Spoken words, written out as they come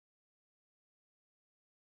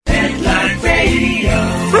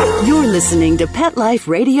You're listening to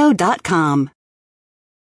PetLifeRadio.com.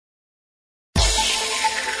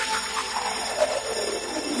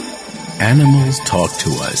 Animals talk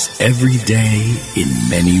to us every day in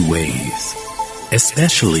many ways,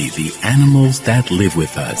 especially the animals that live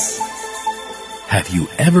with us. Have you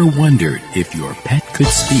ever wondered if your pet could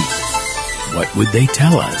speak? What would they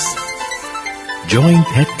tell us? Join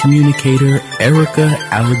pet communicator Erica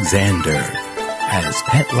Alexander as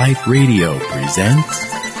Pet Life Radio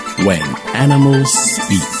presents When Animals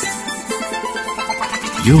Speak.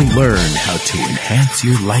 You'll learn how to enhance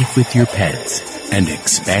your life with your pets and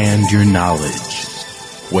expand your knowledge.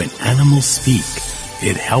 When animals speak,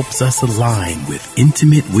 it helps us align with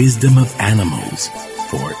intimate wisdom of animals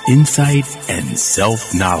for insight and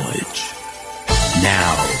self-knowledge.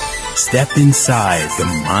 Now, step inside the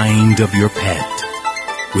mind of your pet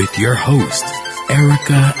with your host,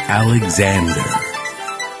 Erica Alexander.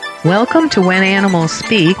 Welcome to When Animals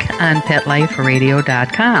Speak on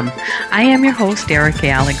PetLifeRadio.com. I am your host, Erica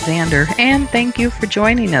Alexander, and thank you for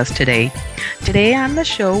joining us today. Today on the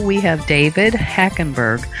show, we have David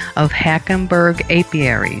Hackenberg of Hackenberg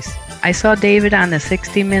Apiaries. I saw David on the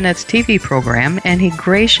 60 Minutes TV program, and he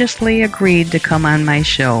graciously agreed to come on my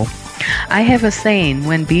show. I have a saying,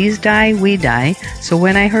 when bees die, we die, so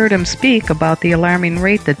when I heard him speak about the alarming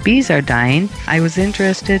rate that bees are dying, I was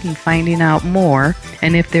interested in finding out more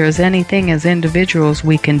and if there is anything as individuals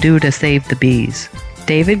we can do to save the bees.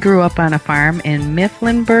 David grew up on a farm in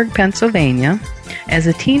Mifflinburg, Pennsylvania. As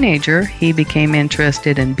a teenager, he became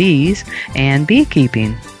interested in bees and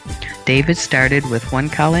beekeeping. David started with one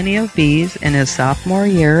colony of bees in his sophomore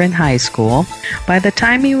year in high school. By the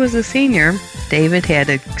time he was a senior, David had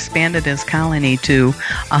expanded his colony to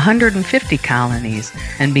 150 colonies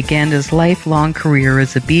and began his lifelong career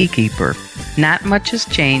as a beekeeper. Not much has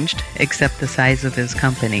changed except the size of his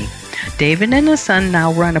company. David and his son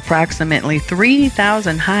now run approximately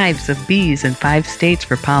 3,000 hives of bees in 5 states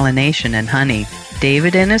for pollination and honey.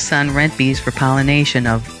 David and his son rent bees for pollination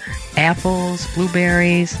of apples,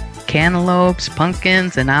 blueberries, cantaloupes,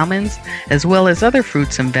 pumpkins, and almonds, as well as other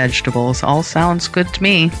fruits and vegetables. All sounds good to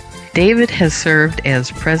me. David has served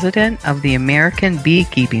as president of the American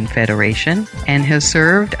Beekeeping Federation and has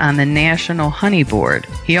served on the National Honey Board.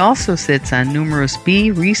 He also sits on numerous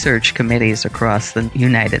bee research committees across the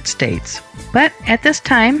United States. But at this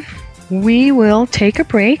time, we will take a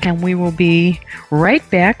break and we will be right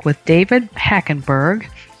back with David Hackenberg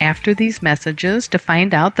after these messages to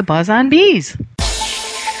find out the buzz on bees.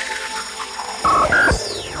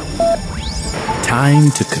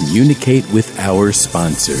 Time to communicate with our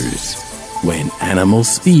sponsors. When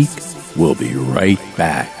Animals Speak, we'll be right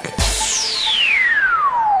back.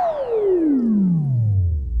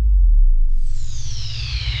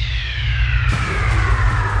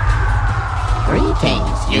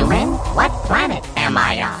 Greetings, human. What planet am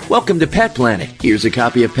I on? Welcome to Pet Planet. Here's a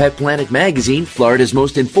copy of Pet Planet Magazine, Florida's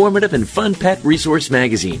most informative and fun pet resource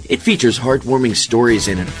magazine. It features heartwarming stories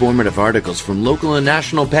and informative articles from local and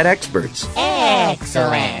national pet experts.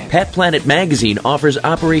 Excellent. Pet Planet Magazine offers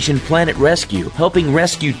Operation Planet Rescue, helping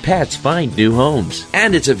rescued pets find new homes.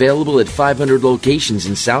 And it's available at 500 locations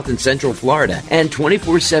in South and Central Florida and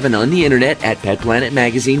 24/7 on the internet at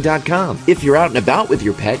PetPlanetMagazine.com. If you're out and about with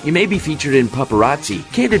your pet, you may be featured in Paparazzi,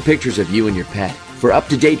 candid pictures of you and your pet. For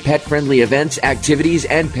up-to-date pet-friendly events, activities,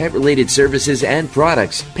 and pet-related services and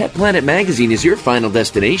products, Pet Planet Magazine is your final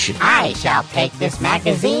destination. I shall take this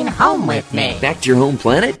magazine home with me. Back to your home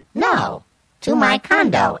planet? No, to my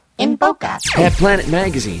condo in Boca. Pet Planet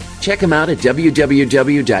Magazine. Check them out at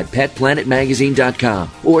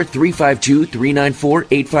www.petplanetmagazine.com or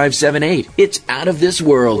 352-394-8578. It's out of this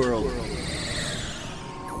world.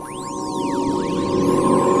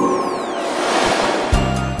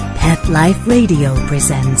 Pet Life Radio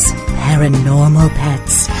presents Paranormal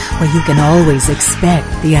Pets, where you can always expect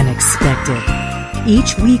the unexpected.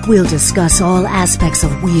 Each week we'll discuss all aspects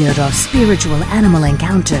of weird or spiritual animal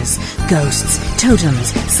encounters, ghosts,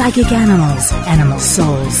 totems, psychic animals, animal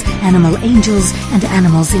souls, animal angels, and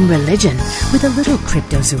animals in religion, with a little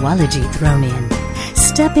cryptozoology thrown in.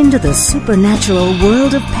 Step into the supernatural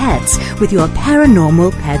world of pets with your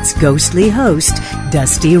Paranormal Pets ghostly host,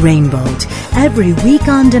 Dusty Rainbolt, every week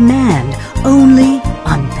on demand, only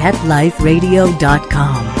on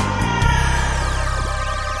PetLifeRadio.com.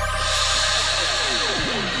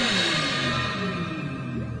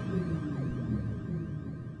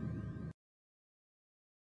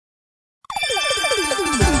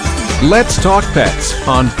 Let's Talk Pets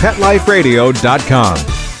on PetLifeRadio.com.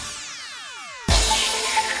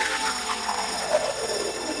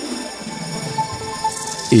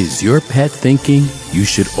 Is your pet thinking, you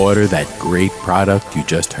should order that great product you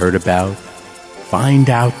just heard about? Find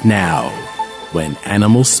out now when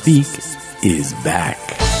Animals Speak is back.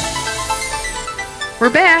 We're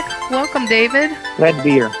back. Welcome, David. Glad to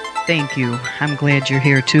be here. Thank you. I'm glad you're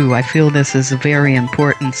here, too. I feel this is a very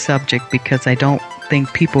important subject because I don't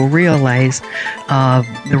think people realize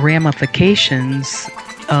the ramifications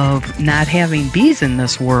of not having bees in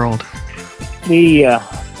this world. The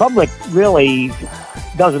public really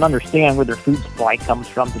doesn't understand where their food supply comes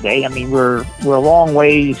from today. I mean, we're a long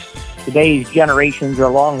ways, today's generations are a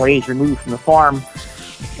long ways removed from the farm.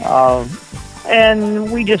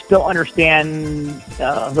 And we just don't understand,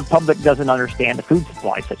 the public doesn't understand the food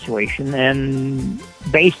supply situation. And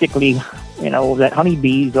basically, that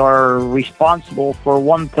honeybees are responsible for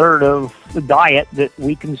 1/3 of the diet that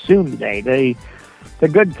we consume today. The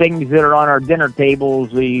good things that are on our dinner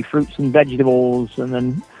tables, the fruits and vegetables, and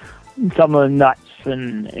then some of the nuts,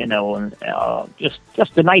 and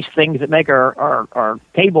just the nice things that make our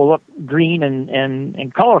table look green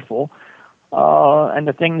and colorful. And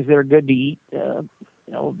the things that are good to eat,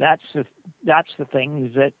 that's the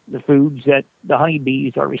things that the foods that the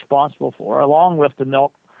honeybees are responsible for, along with the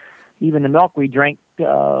milk, even the milk we drink,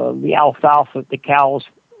 the alfalfa that the cows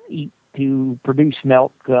eat to produce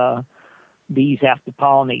milk. Bees have to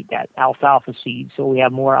pollinate that alfalfa seed, so we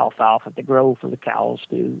have more alfalfa to grow for the cows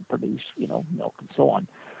to produce, milk and so on.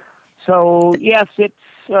 So yes, it's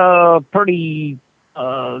pretty.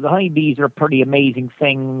 The honeybees are a pretty amazing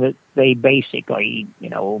thing that they basically,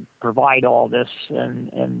 provide all this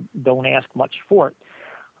and don't ask much for it.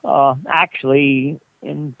 Actually,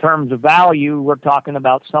 in terms of value, we're talking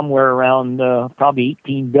about somewhere around probably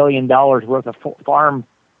 $18 billion worth of farm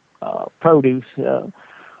produce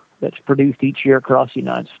that's produced each year across the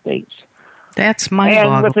United States. That's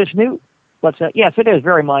mind-boggling. And with this new, yes, it is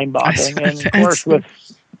very mind-boggling. And of course, with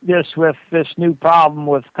this new problem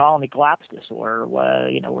with colony collapse disorder,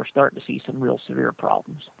 we're starting to see some real severe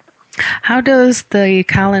problems. How does the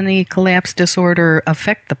colony collapse disorder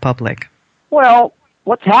affect the public? Well,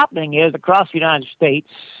 what's happening is across the United States,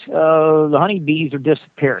 the honeybees are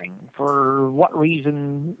disappearing. For what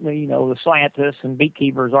reason, the scientists and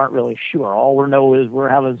beekeepers aren't really sure. All we know is we're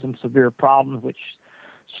having some severe problems, which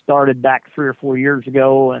started back 3 or 4 years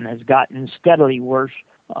ago and has gotten steadily worse.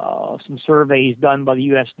 Some surveys done by the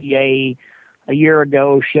USDA a year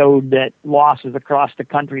ago showed that losses across the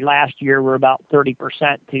country last year were about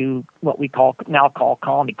 30% to what we now call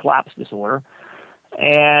colony collapse disorder.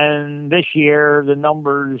 And this year, the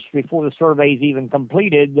numbers, before the survey's even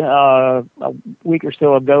completed, a week or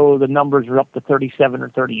so ago, the numbers are up to 37 or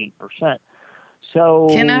 38%. So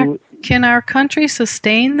can our country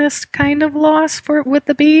sustain this kind of loss with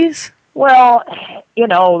the bees? Well,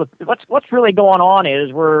 what's really going on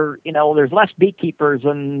is there's less beekeepers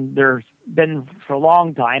than there's been for a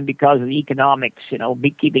long time because of the economics.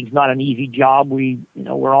 Beekeeping's not an easy job.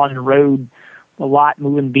 We're on the road a lot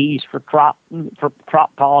moving bees for crop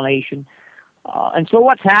pollination. And so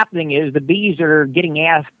what's happening is the bees are getting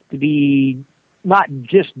asked to be not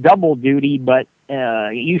just double duty, but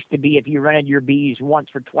it used to be if you rented your bees once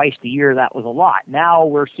or twice a year, that was a lot. Now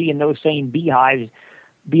we're seeing those same beehives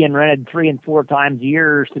being rented 3 and 4 times a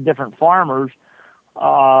year to different farmers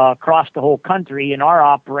across the whole country. In our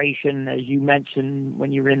operation, as you mentioned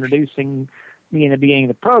when you were introducing me in the beginning of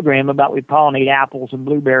the program, about we pollinate apples and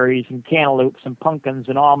blueberries and cantaloupes and pumpkins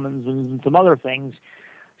and almonds and some other things.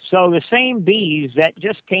 So the same bees that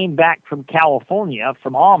just came back from California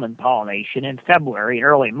from almond pollination in February and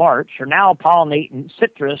early March are now pollinating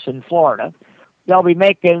citrus in Florida. They'll be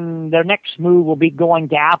making, their next move will be going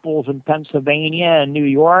to apples in Pennsylvania and New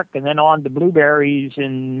York, and then on to blueberries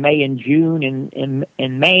in May and June in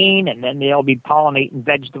Maine, and then they'll be pollinating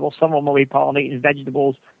vegetables. Some of them will be pollinating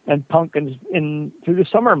vegetables and pumpkins through the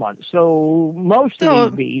summer months. So most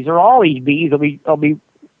of these bees, or all these bees, will be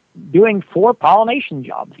doing 4 pollination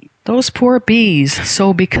jobs. Those poor bees.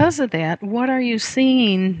 So because of that, what are you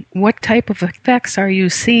seeing? What type of effects are you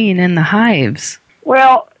seeing in the hives?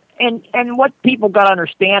 Well, and what people got to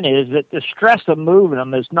understand is that the stress of moving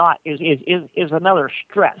them is another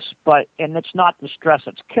stress, and it's not the stress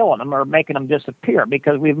that's killing them or making them disappear,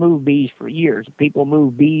 because we've moved bees for years. People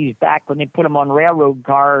moved bees back when they put them on railroad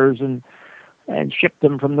cars and shipped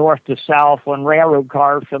them from north to south on railroad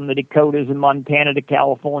cars from the Dakotas and Montana to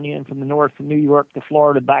California, and from the north from New York to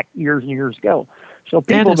Florida back years and years ago. So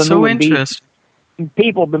people have been moving bees.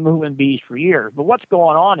 People have been moving bees for years. But what's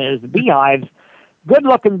going on is the beehives,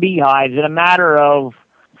 good-looking beehives, in a matter of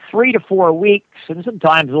 3 to 4 weeks, and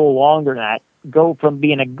sometimes a little longer than that, go from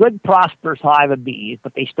being a good, prosperous hive of bees,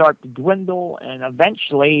 but they start to dwindle, and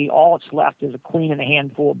eventually all that's left is a queen and a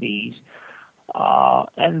handful of bees.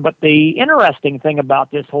 But the interesting thing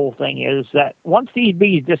about this whole thing is that once these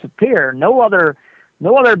bees disappear, no other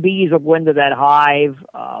bees will go into that hive.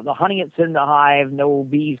 The honey that's in the hive, no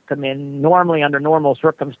bees come in. Normally, under normal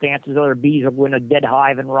circumstances, other bees will go in a dead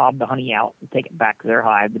hive and rob the honey out and take it back to their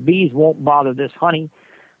hive. The bees won't bother this honey.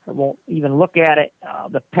 They won't even look at it.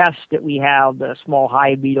 The pests that we have, the small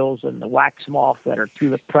hive beetles and the wax moth that are two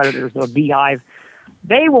of the predators of a beehive,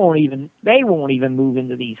 they won't even move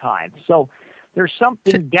into these hives. So there's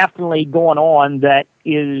something definitely going on that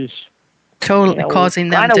is causing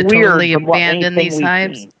them to totally abandon these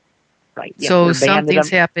hives. Seen. Right. Yes, so something's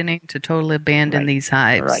happening to totally abandon these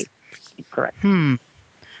hives. Right. Correct.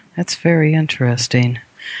 That's very interesting.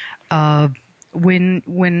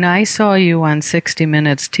 When I saw you on 60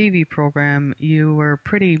 Minutes TV program, you were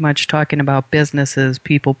pretty much talking about businesses.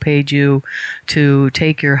 People paid you to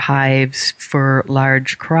take your hives for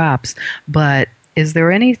large crops. But is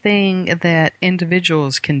there anything that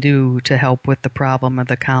individuals can do to help with the problem of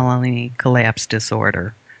the colony collapse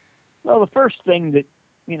disorder? Well, the first thing that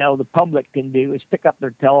the public can do is pick up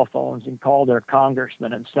their telephones and call their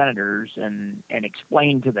congressmen and senators and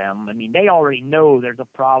explain to them. I mean, they already know there's a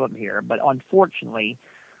problem here, but unfortunately,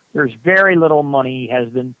 there's very little money has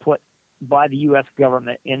been put by the U.S.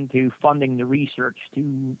 government into funding the research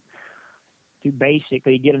to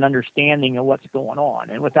basically get an understanding of what's going on.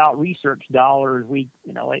 And without research dollars,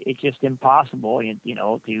 it's just impossible,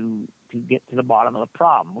 to get to the bottom of the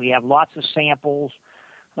problem. We have lots of samples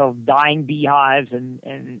of dying beehives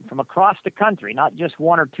and from across the country, not just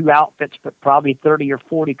one or two outfits, but probably 30 or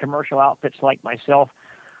 40 commercial outfits like myself.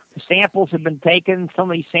 The samples have been taken. Some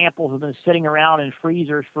of these samples have been sitting around in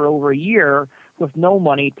freezers for over a year with no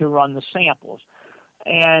money to run the samples.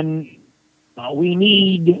 And we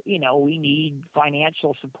need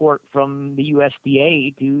financial support from the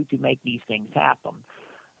USDA to make these things happen.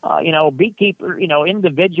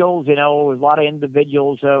 Individuals, a lot of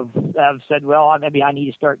individuals have said, well, maybe I need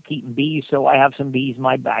to start keeping bees, so I have some bees in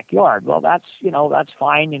my backyard. Well, that's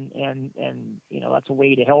fine, and that's a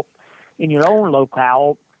way to help in your own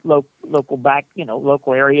local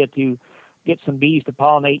area to get some bees to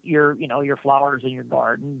pollinate your flowers in your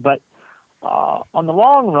garden. But on the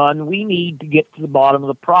long run, we need to get to the bottom of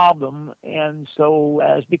the problem, and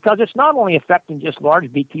so because it's not only affecting just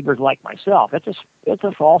large beekeepers like myself, it's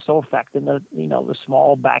also affecting the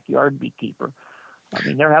small backyard beekeeper. I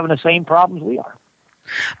mean, they're having the same problems we are.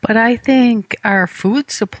 But I think our food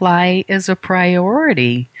supply is a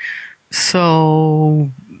priority, so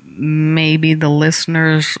maybe the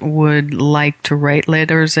listeners would like to write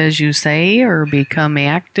letters, as you say, or become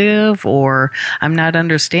active, or I'm not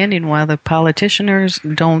understanding why the politicians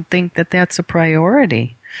don't think that that's a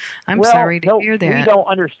priority. I'm sorry to hear that.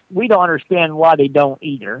 We don't understand why they don't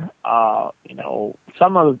either.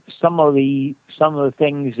 Some of the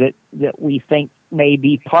things that we think may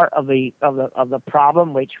be part of the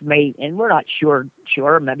problem, which may, and we're not sure,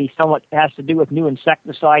 maybe somewhat has to do with new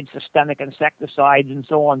insecticides, systemic insecticides, and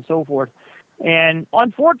so on and so forth. And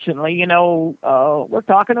unfortunately, we're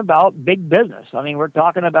talking about big business. I mean, we're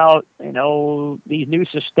talking about, these new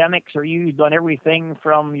systemics are used on everything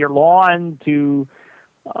from your lawn to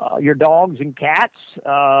your dogs and cats.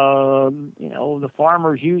 The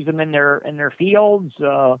farmers use them in their fields.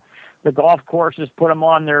 The golf courses put them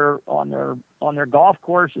on their golf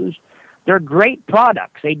courses. They're great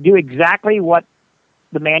products. They do exactly what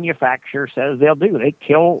the manufacturer says they'll do. They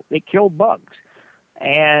kill bugs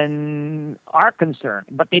and are concerned,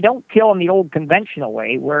 but they don't kill in the old conventional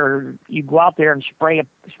way where you go out there and spray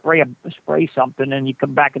something and you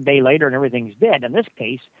come back a day later and everything's dead. In this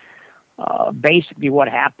case, basically what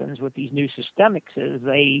happens with these new systemics is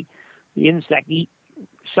the insect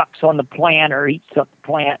sucks on the plant or eats up the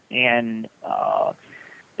plant, and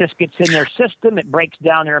this gets in their system. It breaks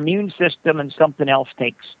down their immune system, and something else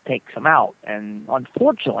takes them out. And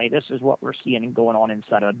unfortunately, this is what we're seeing going on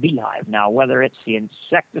inside of a beehive now. Whether it's the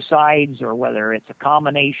insecticides or whether it's a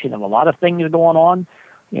combination of a lot of things going on,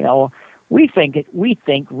 we think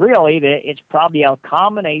really that it's probably a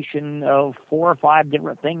combination of 4 or 5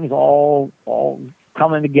 different things all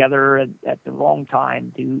coming together at the wrong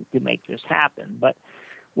time to make this happen. But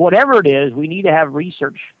whatever it is, we need to have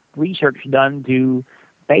research done to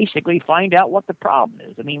basically find out what the problem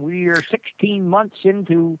is. I mean, we are 16 months since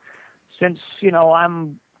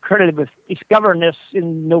I'm credited with discovering this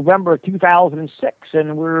in November of 2006,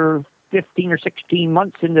 and we're 15 or 16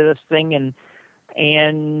 months into this thing,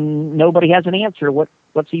 and nobody has an answer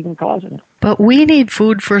what's even causing it. But we need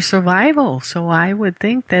food for survival, so I would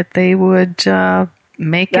think that they would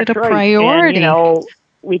make it a priority. And,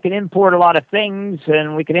 we can import a lot of things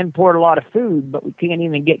and we can import a lot of food, but we can't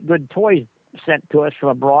even get good toys sent to us from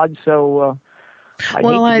abroad. So I hate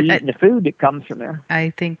to be eating the food that comes from there.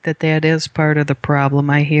 I think that is part of the problem.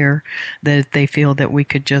 I hear that they feel that we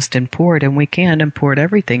could just import, and we can't import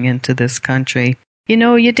everything into this country. You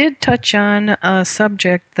know, you did touch on a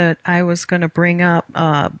subject that I was going to bring up.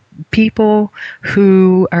 People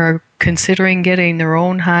who are considering getting their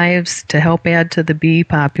own hives to help add to the bee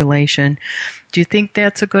population. Do you think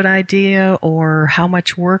that's a good idea, or how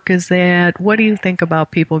much work is that? What do you think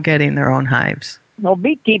about people getting their own hives? Well,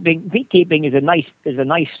 beekeeping is a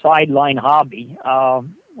nice sideline hobby.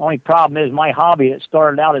 Only problem is my hobby that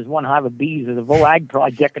started out as one hive of bees as a VOAG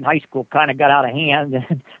project in high school kind of got out of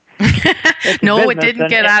hand. No, it didn't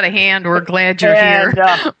get out of hand. We're glad you're here.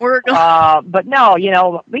 But no, you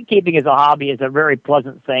know, beekeeping as a hobby is a very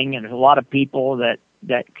pleasant thing, and there's a lot of people that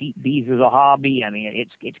keep bees as a hobby. I mean,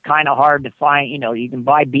 it's kind of hard to find. You know, you can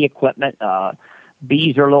buy bee equipment.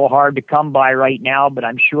 Bees are a little hard to come by right now, but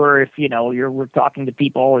I'm sure if we're talking to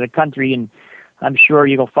people all over the country, and I'm sure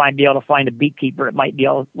you'll be able to find a beekeeper that might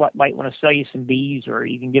might want to sell you some bees, or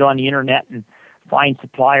you can get on the internet and find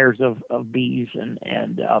suppliers of bees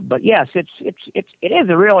but yes, it is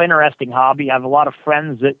a real interesting hobby. I have a lot of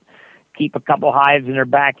friends that keep a couple hives in their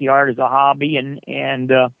backyard as a hobby, and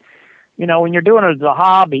when you're doing it as a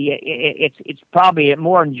hobby, it's probably a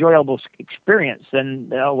more enjoyable experience than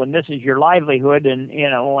when this is your livelihood, and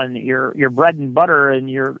your bread and butter, and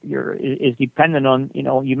is dependent on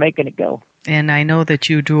you making it go. And I know that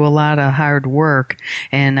you do a lot of hard work,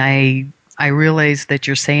 and I realize that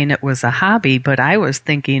you're saying it was a hobby, but I was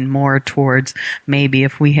thinking more towards maybe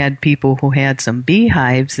if we had people who had some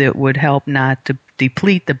beehives, it would help not to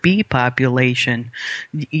deplete the bee population.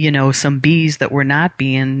 Some bees that were not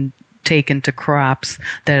being taken to crops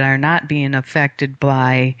that are not being affected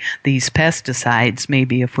by these pesticides.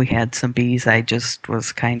 Maybe if we had some bees, I just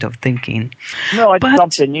was kind of thinking. No, it's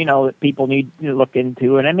something, that people need to look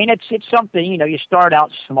into. And I mean, it's something, you start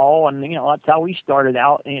out small, and, that's how we started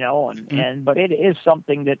out, but it is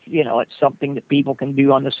something that, it's something that people can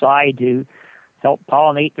do on the side to help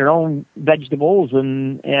pollinate their own vegetables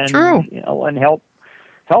and True. And help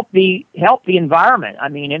the environment. I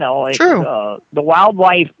mean, it's, True. The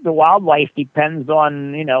wildlife depends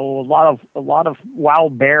on a lot of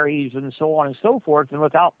wild berries and so on and so forth. And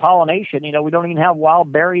without pollination, we don't even have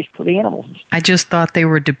wild berries for the animals. I just thought they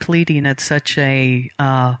were depleting at such a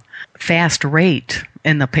fast rate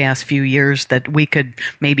in the past few years that we could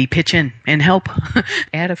maybe pitch in and help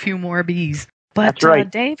add a few more bees. But that's right.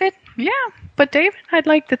 David, I'd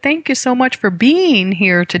like to thank you so much for being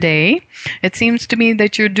here today. It seems to me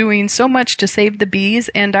that you're doing so much to save the bees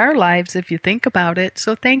and our lives if you think about it.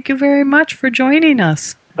 So thank you very much for joining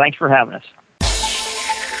us. Thanks for having us.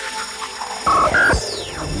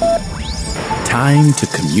 Time to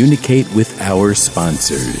communicate with our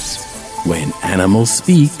sponsors. When Animals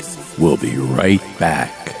Speak, we'll be right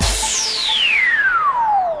back.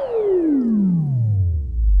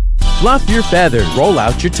 Fluff your feathers, roll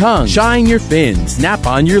out your tongue, shine your fins, snap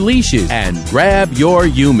on your leashes, and grab your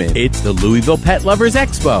human. It's the Louisville Pet Lovers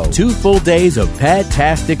Expo. 2 full days of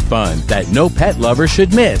pet-tastic fun that no pet lover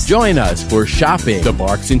should miss. Join us for shopping, the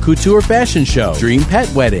Barks and Couture Fashion Show, Dream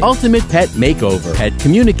Pet Wedding, Ultimate Pet Makeover, Pet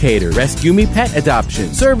Communicator, Rescue Me Pet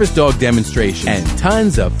Adoption, Service Dog Demonstration, and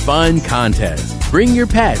tons of fun contests. Bring your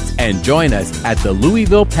pets and join us at the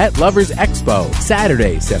Louisville Pet Lovers Expo,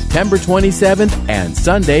 Saturday, September 27th and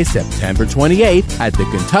Sunday, September 28th at the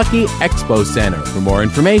Kentucky Expo Center. For more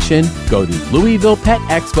information, go to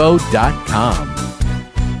LouisvillePetExpo.com.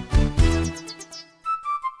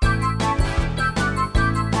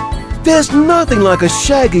 There's nothing like a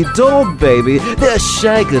shaggy dog, baby. They're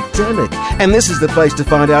shagadelic. And this is the place to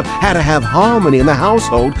find out how to have harmony in the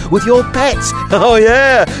household with your pets. Oh,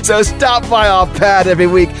 yeah. So stop by our pad every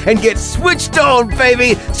week and get switched on,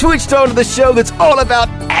 baby. Switched on to the show that's all about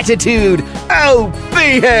attitude. Oh,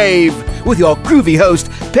 behave. With your groovy host,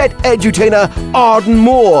 pet edutainer Arden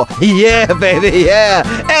Moore. Yeah, baby, yeah.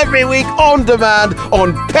 Every week on demand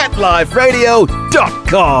on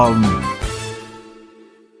PetLifeRadio.com.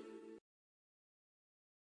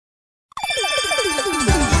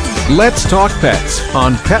 Let's Talk Pets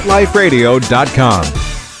on PetLifeRadio.com.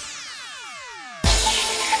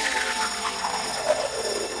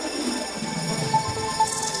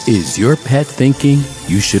 Is your pet thinking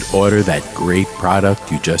you should order that great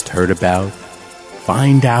product you just heard about?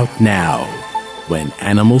 Find out now when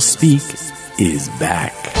Animals Speak is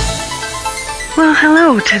back. Well,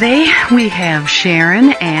 hello. Today we have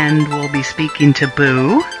Sharon, and we'll be speaking to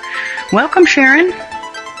Boo. Welcome, Sharon.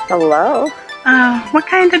 Hello. What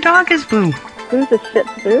kind of dog is Boo? Boo's a Shih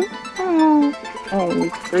Tzu. Oh. And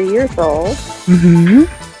he's 3 years old. Mm-hmm.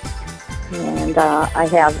 And I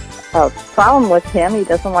have a problem with him. He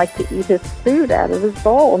doesn't like to eat his food out of his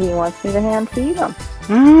bowl. He wants me to hand feed him.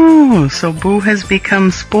 Oh, so Boo has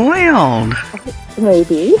become spoiled.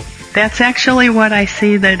 Maybe. That's actually what I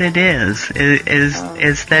see that it is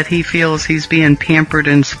that he feels he's being pampered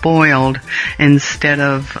and spoiled instead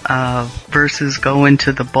of versus going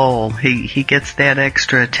to the bowl. He gets that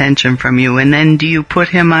extra attention from you. And then do you put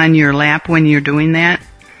him on your lap when you're doing that?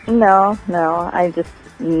 No. I'm just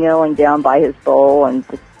kneeling down by his bowl and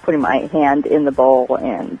just putting my hand in the bowl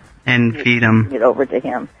and feed him. Get over to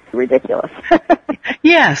him. Ridiculous.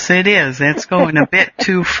 Yes, it is. That's going a bit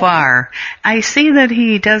too far. I see that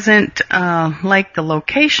he doesn't like the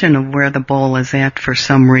location of where the bowl is at for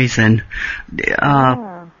some reason.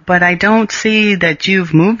 But I don't see that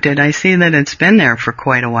you've moved it. I see that it's been there for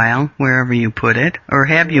quite a while, wherever you put it. Or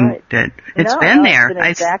have you moved it? It's been there. It's been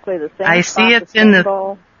exactly the same I see it's in the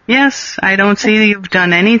bowl. Yes, I don't see you've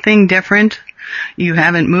done anything different. You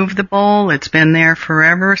haven't moved the bowl. It's been there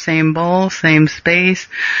forever. Same bowl, same space.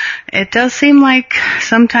 It does seem like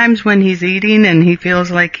sometimes when he's eating and he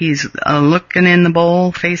feels like he's looking in the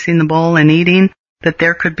bowl, facing the bowl and eating, that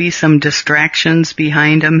there could be some distractions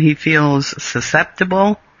behind him. He feels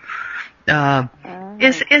susceptible.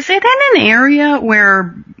 Is it in an area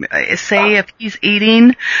where, say, if he's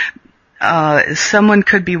eating, someone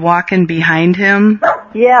could be walking behind him?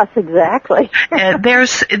 Yes, exactly.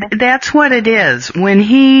 That's what it is. When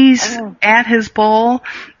he's at his bowl,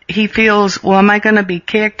 he feels, well, am I going to be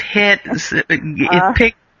kicked, hit,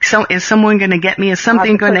 picked? So is someone going to get me? Is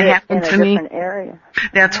something going to happen to me? Area.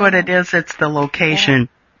 That's what it is. It's the location.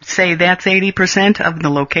 Say that's 80% of the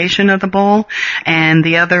location of the bowl, and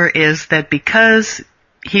the other is that because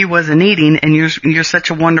he wasn't eating, and you're such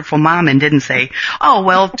a wonderful mom and didn't say, oh,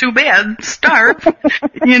 well, too bad, starve, starve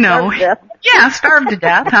to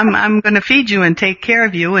death. I'm going to feed you and take care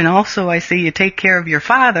of you, and also I see you take care of your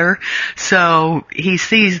father, so he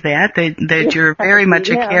sees that you're very much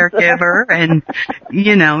a caregiver, and,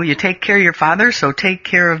 you take care of your father, so take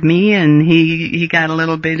care of me, and he got a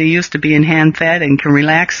little bit used to being hand-fed and can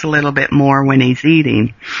relax a little bit more when he's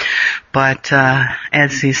eating. But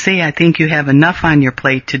as you see, I think you have enough on your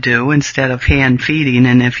plate to do instead of hand feeding,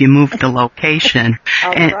 and if you move the location.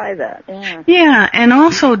 I'll try that, Yeah, and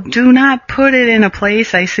also do not put it in a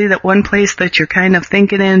place, I see that one place that you're kind of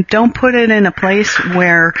thinking in, don't put it in a place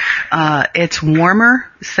where it's warmer,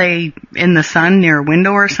 say in the sun near a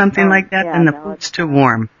window or something like that, and the food's too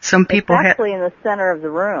warm. Some people it's actually in the center of the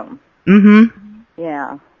room. Mm-hmm.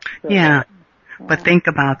 Yeah. Yeah. But think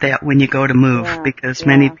about that when you go to move, because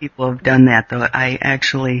many people have done that. Though I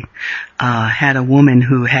actually had a woman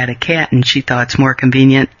who had a cat, and she thought it's more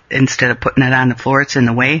convenient, instead of putting it on the floor, it's in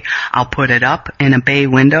the way, I'll put it up in a bay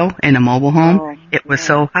window in a mobile home. It was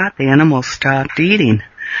so hot, the animals stopped eating.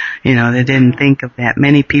 They didn't think of that.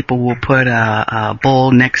 Many people will put a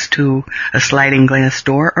bowl next to a sliding glass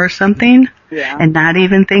door or something, and not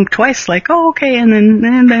even think twice, like, oh, okay, and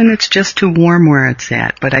then it's just too warm where it's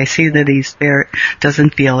at. But I see that he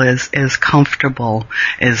doesn't feel as comfortable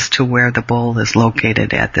as to where the bowl is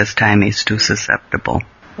located at this time. He's too susceptible.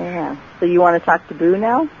 Yeah. So you want to talk to Boo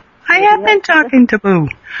now? I have been talking to Boo.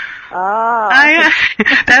 Oh.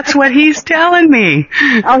 That's what he's telling me.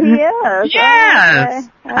 Oh, he is? Yes.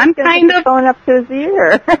 Oh, okay. I'm kind of going up to his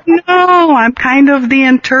ear. No, I'm kind of the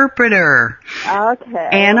interpreter. Okay.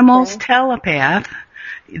 Animals telepath.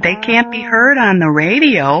 They can't be heard on the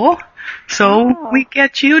radio. So we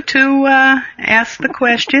get you to ask the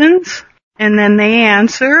questions, and then they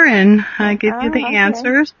answer, and I give you the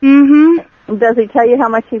answers. Mm-hmm. Does he tell you how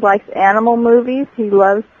much he likes animal movies? He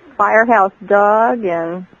loves Firehouse Dog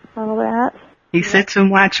and all that. He sits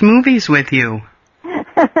and watches movies with you.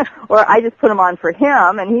 Or I just put them on for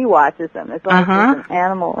him, and he watches them. As long as there's an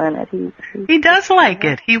animal in it, he does like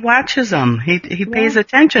it. He watches them. He pays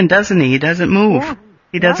attention, doesn't he? He doesn't move. Yeah.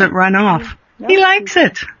 He doesn't run off. No. He likes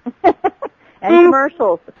it. And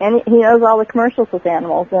commercials. And he knows all the commercials with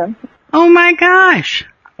animals in. Oh my gosh.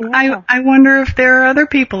 Yeah. I wonder if there are other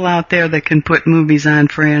people out there that can put movies on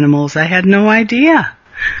for animals. I had no idea.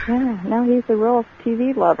 Yeah, no, he's a real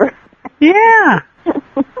TV lover. Yeah.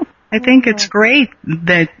 I think it's great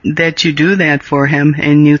that you do that for him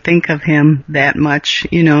and you think of him that much.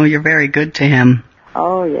 You're very good to him.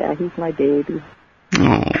 Oh, yeah, he's my baby.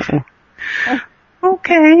 Oh.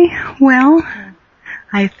 Okay, well,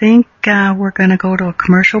 I think we're going to go to a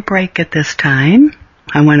commercial break at this time.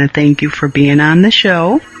 I want to thank you for being on the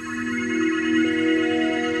show.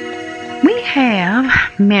 We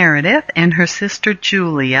have Meredith and her sister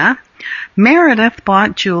Julia. Meredith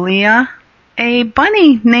bought Julia a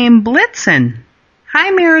bunny named Blitzen.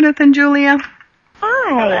 Hi, Meredith and Julia. Hi.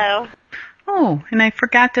 Hello. Oh, and I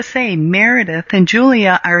forgot to say, Meredith and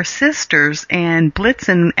Julia are sisters, and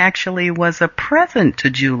Blitzen actually was a present to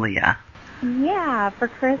Julia. Yeah, for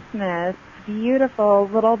Christmas. Beautiful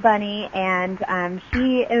little bunny, and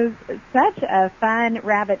she is such a fun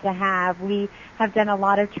rabbit to have. We have done a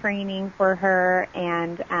lot of training for her,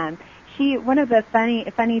 and one of the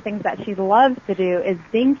funny things that she loves to do is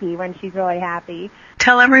binky when she's really happy.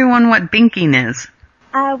 Tell everyone what binking is.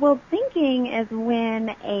 Well, binking is when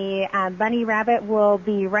a bunny rabbit will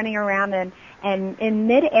be running around and in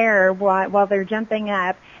midair while they're jumping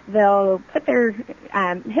up, they'll put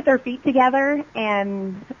hit their feet together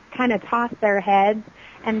and kind of toss their heads.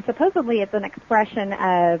 And supposedly it's an expression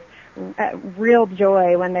of real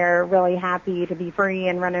joy when they're really happy to be free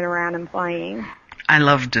and running around and playing. I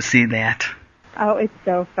love to see that. Oh, it's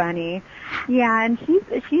so funny. Yeah, and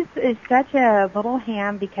she's such a little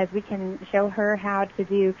ham because we can show her how to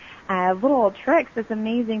do little tricks. It's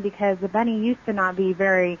amazing because the bunny used to not be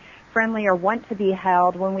very friendly or want to be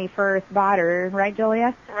held when we first bought her, right,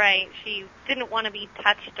 Julia? Right. She didn't want to be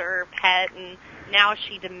touched or pet, and now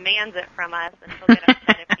she demands it from us, and she'll get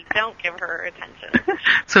upset if we don't give her attention.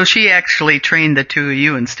 So she actually trained the two of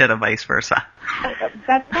you instead of vice versa.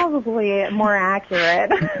 That's probably more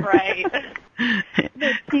accurate. Right.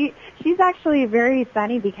 But she's actually very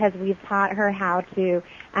funny because we've taught her how to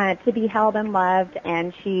be held and loved,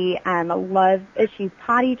 and she's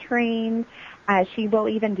potty trained. She will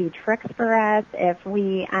even do tricks for us. If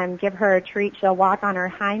we give her a treat, she'll walk on her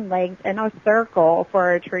hind legs in a circle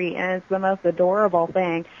for a treat, and it's the most adorable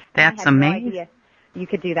thing. That's amazing. No idea you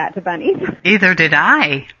could do that to bunnies. Either did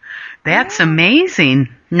I. That's amazing.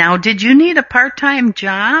 Now, did you need a part-time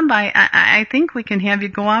job? I think we can have you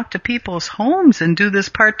go out to people's homes and do this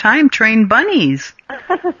part-time, train bunnies.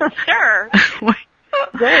 Sure.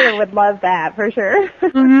 Julia would love that, for sure.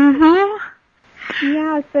 Mm-hmm.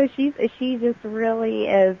 Yeah, so she just really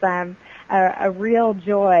is a real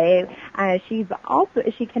joy.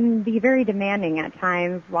 She can be very demanding at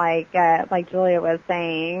times, like Julia was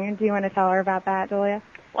saying. Do you want to tell her about that, Julia?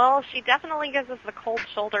 Well, she definitely gives us the cold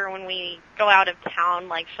shoulder when we go out of town.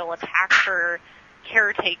 Like, she'll attack her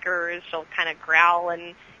caretakers. She'll kind of growl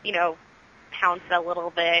and, pounce a little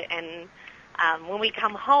bit. And when we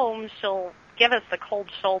come home, she'll give us the cold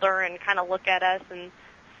shoulder and kind of look at us and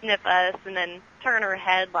sniff us and then turn her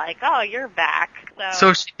head like, oh, you're back.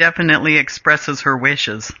 So she definitely expresses her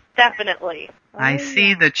wishes. Definitely. I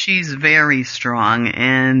see that she's very strong,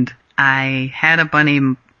 and I had a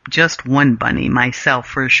bunny, just one bunny myself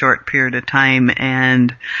for a short period of time,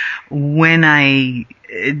 and when I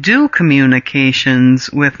do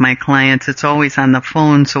communications with my clients, it's always on the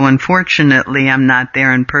phone, so unfortunately I'm not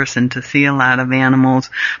there in person to see a lot of animals,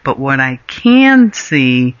 but what I can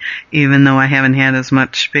see, even though I haven't had as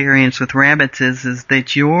much experience with rabbits, is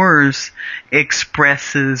that yours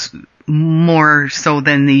expresses more so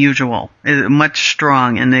than the usual, much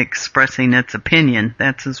strong in expressing its opinion.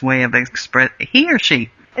 That's his way of he or she?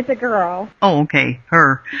 It's a girl. Oh, okay.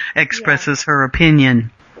 Her expresses her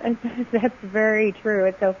opinion. That's very true.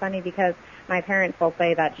 It's so funny because my parents will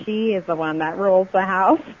say that she is the one that rules the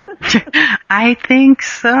house. I think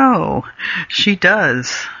so. She does.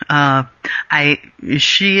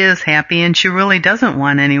 She is happy, and she really doesn't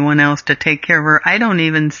want anyone else to take care of her. I don't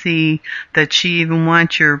even see that she even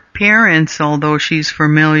wants your parents, although she's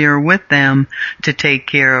familiar with them, to take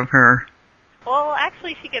care of her. Well,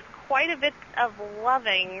 actually, she gets quite a bit of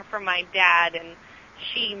loving from my dad, and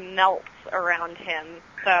she melts around him.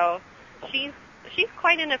 So she's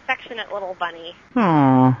quite an affectionate little bunny.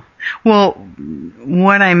 Oh, well,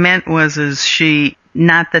 what I meant is she,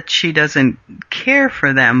 not that she doesn't care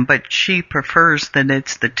for them, but she prefers that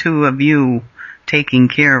it's the two of you taking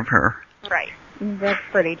care of her. Right. That's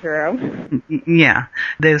pretty true. Yeah,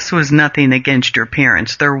 this was nothing against your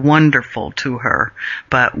parents. They're wonderful to her.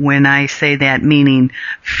 But when I say that, meaning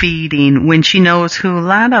feeding, when she knows who, a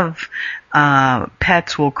lot of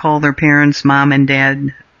pets will call their parents mom and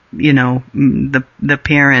dad, the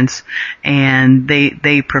parents, and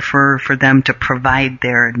they prefer for them to provide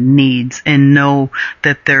their needs and know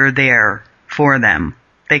that they're there for them.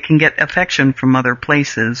 They can get affection from other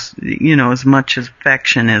places, as much as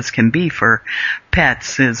affection as can be for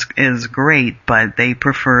pets is great, but they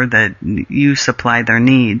prefer that you supply their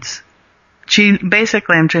needs.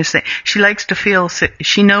 I'm just saying, she likes to feel,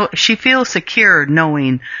 she feels secure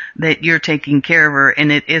knowing that you're taking care of her, and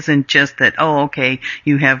it isn't just that, oh, okay,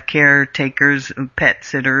 you have caretakers, pet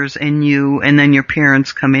sitters, and then your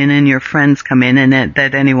parents come in and your friends come in, and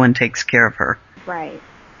that anyone takes care of her. Right.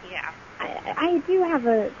 I do have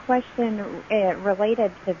a question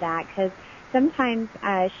related to that, because sometimes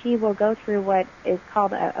she will go through what is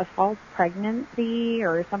called a false pregnancy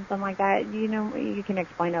or something like that. You can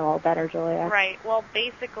explain it a little better, Julia. Right. Well,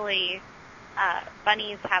 basically,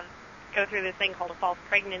 bunnies go through this thing called a false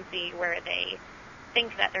pregnancy where they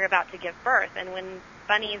think that they're about to give birth. And when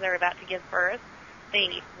bunnies are about to give birth,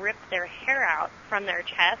 they rip their hair out from their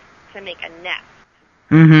chest to make a nest.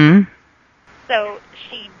 Mm-hmm. So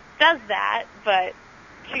she does that, but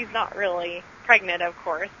she's not really pregnant, of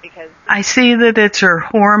course, because... I see that it's her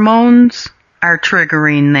hormones are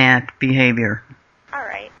triggering that behavior. All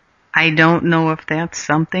right. I don't know if that's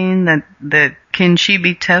something that can she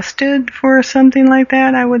be tested for something like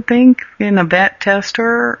that, I would think, in a vet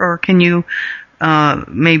tester, or can you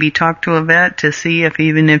maybe talk to a vet to see if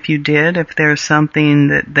even if you did, if there's something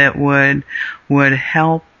that would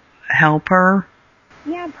help her?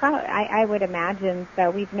 Yeah, probably. I would imagine so.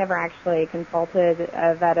 We've never actually consulted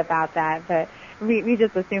a vet about that, but we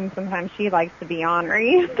just assume sometimes she likes to be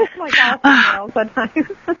ornery, like all females sometimes.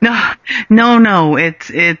 No.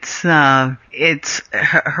 It's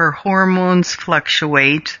her hormones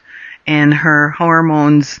fluctuate, and her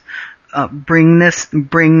hormones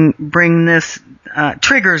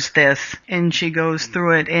triggers this, and she goes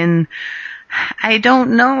through it. And I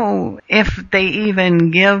don't know if they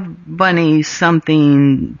even give bunnies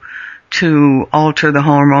something to alter the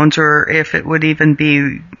hormones, or if it would even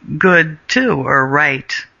be good too, or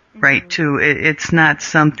right too. It's not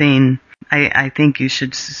something. I think you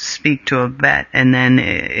should speak to a vet, and then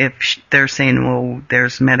if they're saying, well,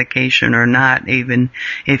 there's medication or not, even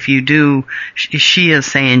if you do, she is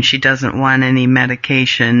saying she doesn't want any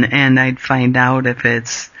medication, and I'd find out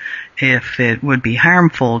if it would be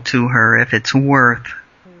harmful to her, if it's worth,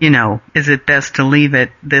 is it best to leave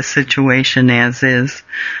this situation as is,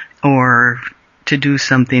 or to do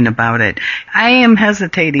something about it. I am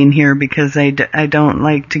hesitating here because I don't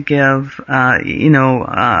like to give,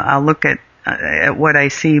 I'll look at what I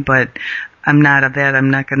see, but I'm not a vet. I'm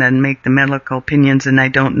not going to make the medical opinions, and I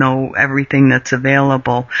don't know everything that's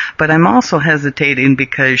available. But I'm also hesitating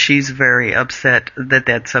because she's very upset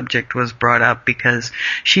that subject was brought up, because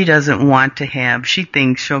she doesn't want to she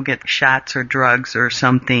thinks she'll get shots or drugs or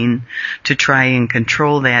something to try and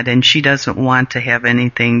control that, and she doesn't want to have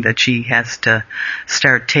anything that she has to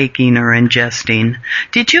start taking or ingesting.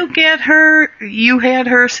 Did you get her? You had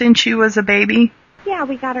her since she was a baby? Yeah,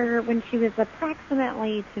 we got her when she was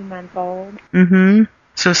approximately 2 months old. Mm-hmm.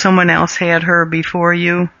 So someone else had her before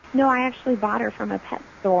you? No, I actually bought her from a pet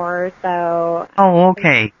store, so... Oh,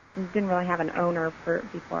 okay. Didn't really have an owner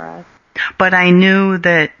before us. But I knew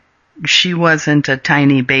that she wasn't a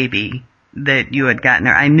tiny baby that you had gotten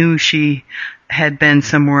her. I knew she had been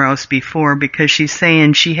somewhere else before, because she's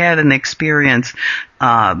saying she had an experience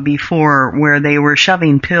before where they were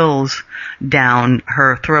shoving pills down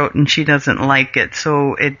her throat, and she doesn't like it,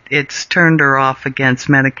 so it's turned her off against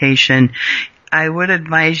medication. I would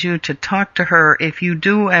advise you to talk to her if you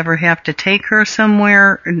do ever have to take her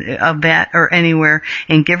somewhere, a vet or anywhere,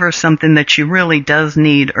 and give her something that she really does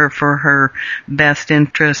need, or for her best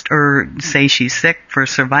interest, or say she's sick for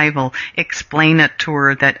survival. Explain it to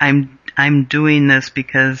her that I'm doing this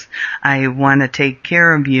because I want to take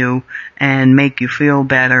care of you and make you feel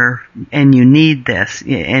better, and you need this,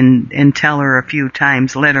 and tell her a few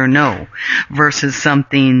times, let her know, versus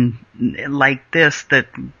something like this that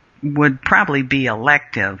would probably be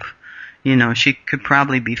elective. She could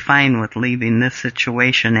probably be fine with leaving this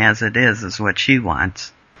situation as it is what she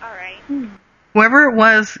wants. All right. Whoever it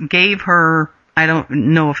was gave her, I don't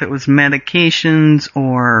know if it was medications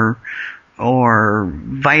or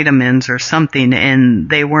vitamins or something, and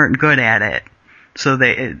they weren't good at it, so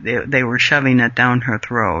they were shoving it down her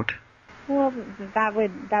throat. Well, that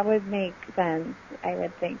would make sense, I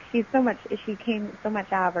would think. She came so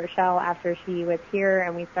much out of her shell after she was here,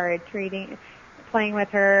 and we started playing with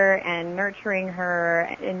her and nurturing her,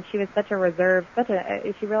 and she was such a reserve,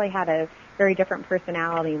 she really had a very different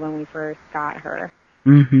personality when we first got her.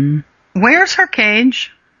 Mm-hmm. Where's her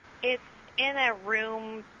cage? It's in a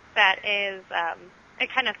room that is, it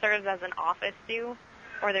kind of serves as an office too,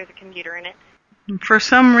 or there's a computer in it. For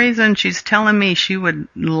some reason, she's telling me she would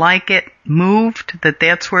like it moved,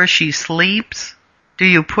 that's where she sleeps. Do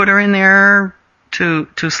you put her in there to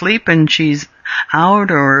sleep and she's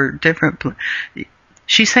out, or different?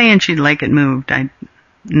 She's saying she'd like it moved.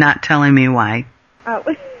 Not telling me why. Oh.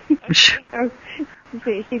 She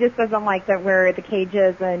just doesn't like that where the cage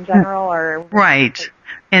is in general, or... Right.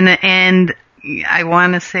 And I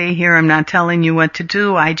want to say here, I'm not telling you what to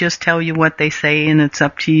do. I just tell you what they say, and it's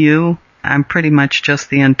up to you. I'm pretty much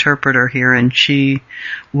just the interpreter here, and she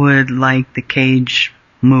would like the cage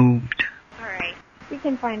moved. All right. we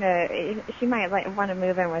can find she might want to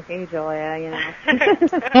move in with you, Julia, you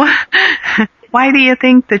know. Why do you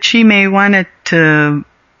think that she may want it to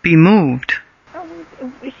be moved?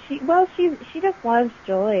 She just loves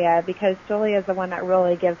Julia because Julia is the one that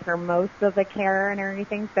really gives her most of the care and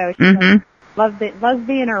everything. So she loves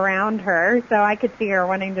being around her. So I could see her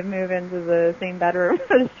wanting to move into the same bedroom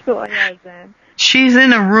as Julia is in. She's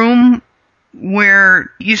in a room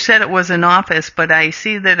where you said it was an office, but I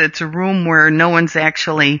see that it's a room where no one's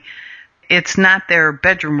actually. It's not their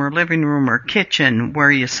bedroom or living room or kitchen where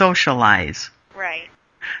you socialize. Right.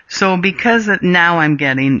 So because now I'm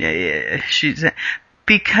getting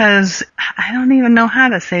because I don't even know how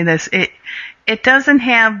to say this. It doesn't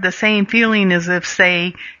have the same feeling as if,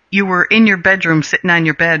 say, you were in your bedroom sitting on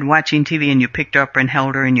your bed watching TV and you picked her up and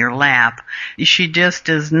held her in your lap. She just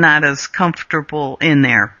is not as comfortable in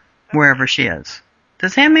there wherever she is.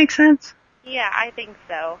 Does that make sense? Yeah, I think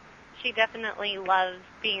so. She definitely loves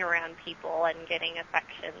being around people and getting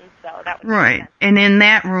affection, so that would right. Make sense. And in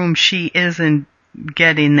that room, she isn't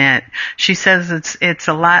getting that. She says it's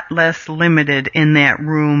a lot less limited in that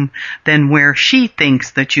room than where she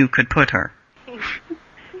thinks that you could put her.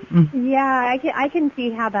 Yeah, I can see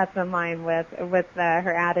how that's in line with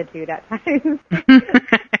her attitude at times.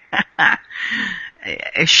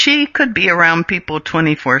 She could be around people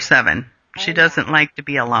 24/7. She doesn't like to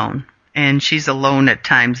be alone. And she's alone at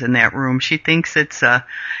times in that room. She thinks it's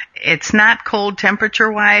not cold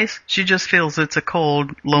temperature-wise. She just feels it's a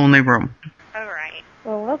cold, lonely room. All right.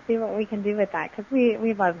 Well, we'll see what we can do with that because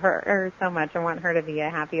we love her so much and want her to be a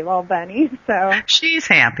happy little bunny. So she's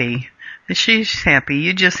happy. She's happy.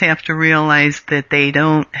 You just have to realize that they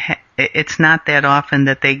don't. It's not that often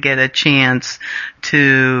that they get a chance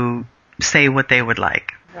to say what they would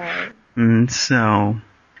like. Right. And so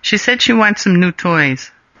she said she wants some new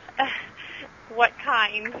toys. What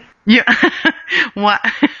kind? Yeah. What?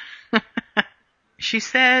 She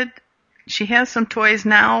said she has some toys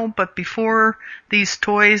now, but before these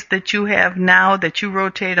toys that you have now, that you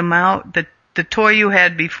rotate them out, the toy you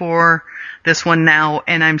had before this one now,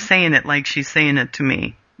 and I'm saying it like she's saying it to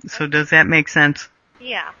me. So does that make sense?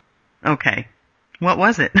 Yeah. Okay. What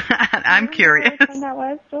was it? I'm curious. Which one that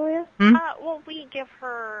was, Julia? Well, we give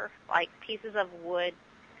her, like, pieces of wood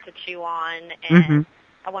to chew on, and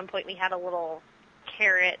at one point we had a little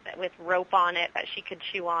carrot with rope on it that she could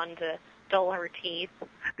chew on to dull her teeth.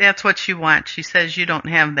 That's what she wants. She says you don't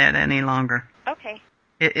have that any longer. Okay.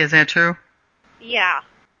 Is that true? Yeah.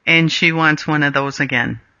 And she wants one of those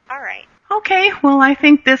again. All right. Okay, well, I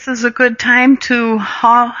think this is a good time to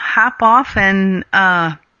hop off and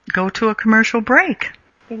go to a commercial break.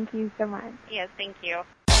 Thank you so much. Yes, thank you.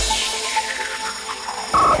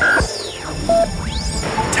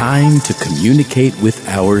 Time to communicate with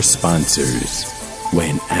our sponsors.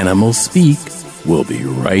 When Animals Speak, we'll be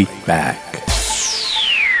right back.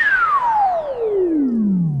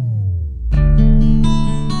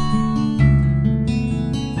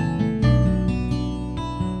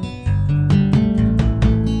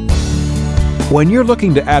 When you're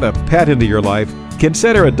looking to add a pet into your life,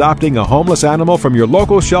 consider adopting a homeless animal from your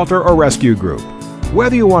local shelter or rescue group.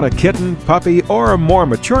 Whether you want a kitten, puppy, or a more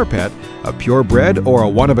mature pet, a purebred or a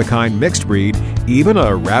one-of-a-kind mixed breed, even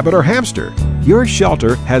a rabbit or hamster, your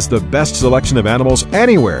shelter has the best selection of animals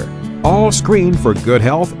anywhere, all screened for good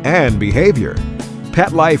health and behavior.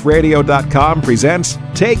 PetLifeRadio.com presents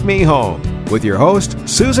Take Me Home with your host,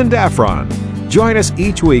 Susan Daffron. Join us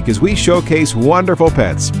each week as we showcase wonderful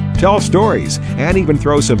pets, tell stories, and even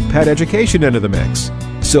throw some pet education into the mix.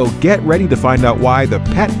 So get ready to find out why the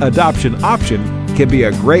pet adoption option can be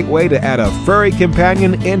a great way to add a furry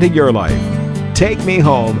companion into your life. Take Me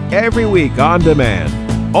Home every week on demand,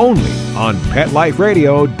 only on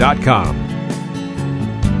PetLifeRadio.com.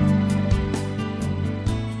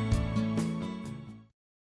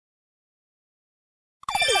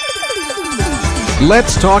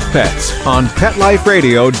 Let's Talk Pets on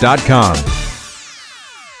PetLifeRadio.com.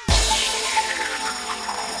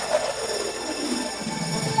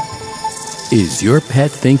 Is your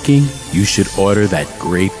pet thinking you should order that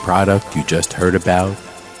great product you just heard about?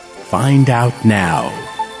 Find out now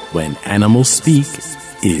when Animals Speak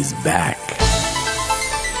is back.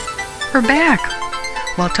 We're back.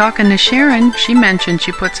 While talking to Sharon, she mentioned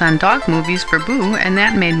she puts on dog movies for Boo, and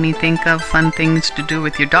that made me think of fun things to do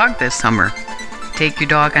with your dog this summer. Take your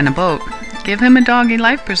dog on a boat. Give him a doggy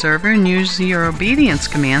life preserver and use your obedience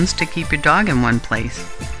commands to keep your dog in one place.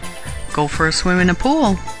 Go for a swim in a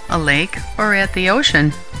pool, a lake, or at the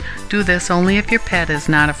ocean. Do this only if your pet is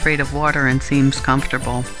not afraid of water and seems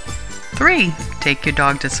comfortable. 3. Take your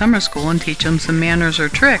dog to summer school and teach him some manners or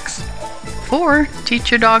tricks. 4.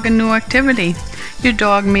 Teach your dog a new activity. Your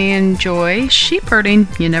dog may enjoy sheep herding,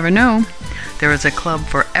 you never know. There is a club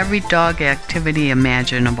for every dog activity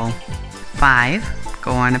imaginable. 5.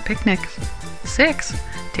 Go on a picnic. 6.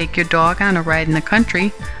 Take your dog on a ride in the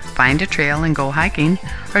country. Find a trail and go hiking,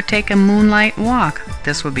 or take a moonlight walk.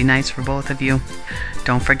 This would be nice for both of you.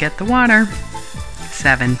 Don't forget the water.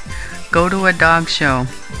 7. Go to a dog show.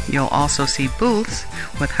 You'll also see booths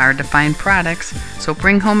with hard-to-find products, so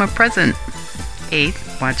bring home a present. 8.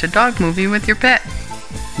 Watch a dog movie with your pet.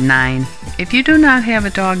 9. If you do not have a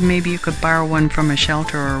dog, maybe you could borrow one from a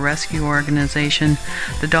shelter or a rescue organization.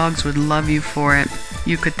 The dogs would love you for it.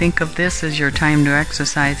 You could think of this as your time to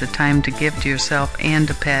exercise, a time to give to yourself and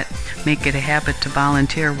a pet. Make it a habit to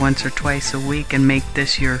volunteer once or twice a week and make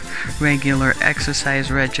this your regular exercise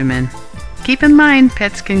regimen. Keep in mind,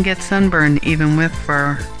 pets can get sunburned even with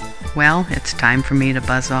fur. Well, it's time for me to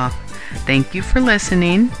buzz off. Thank you for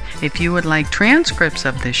listening. If you would like transcripts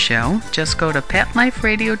of this show, just go to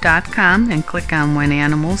PetLifeRadio.com and click on When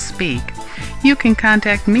Animals Speak. You can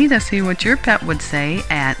contact me to see what your pet would say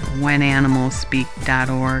at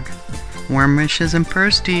WhenAnimalsSpeak.org. Warm wishes and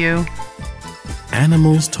purrs to you.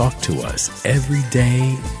 Animals talk to us every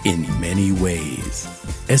day in many ways,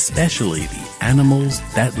 especially the animals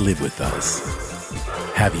that live with us.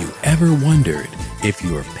 Have you ever wondered if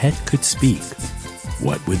your pet could speak?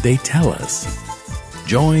 What would they tell us?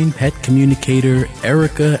 Join pet communicator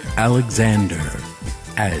Erica Alexander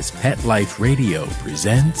as Pet Life Radio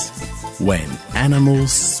presents When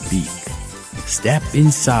Animals Speak. Step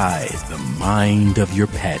inside the mind of your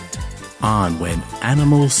pet on When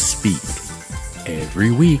Animals Speak. Every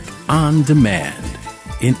week on demand,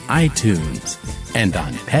 in iTunes, and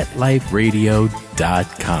on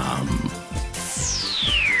PetLifeRadio.com.